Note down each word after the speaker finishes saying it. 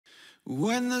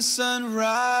When the sun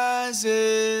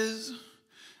rises,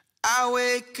 I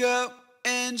wake up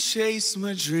and chase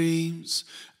my dreams.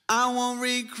 I won't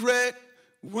regret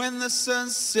when the sun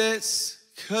sets,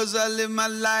 'cause I live my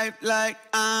life like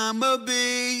I'm a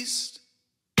beast.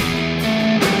 I'm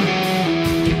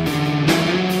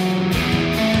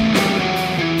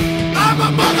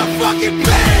a motherfucking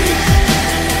beast.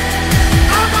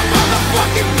 I'm a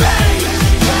motherfucking beast.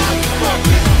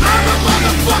 I'm a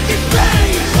motherfucking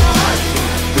beast.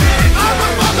 I'm a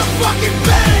motherfucking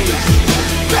beast.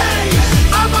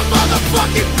 I'm a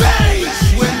motherfucking beast.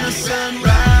 When the sun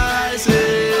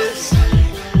rises,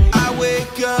 I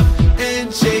wake up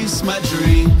and chase my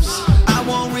dreams. I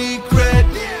won't regret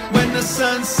when the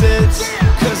sun sets,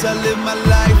 'cause I live my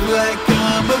life like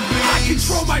I'm a beast. I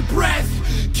control my breath,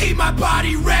 keep my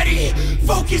body ready,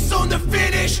 focus on the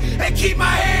finish, and keep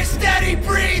my head steady.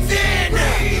 Breathe in,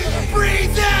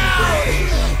 breathe out,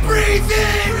 breathe in.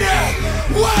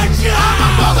 Watch out! I'm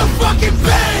a motherfucking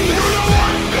beast.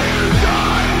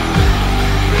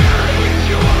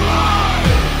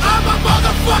 I'm a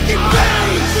motherfucking beast.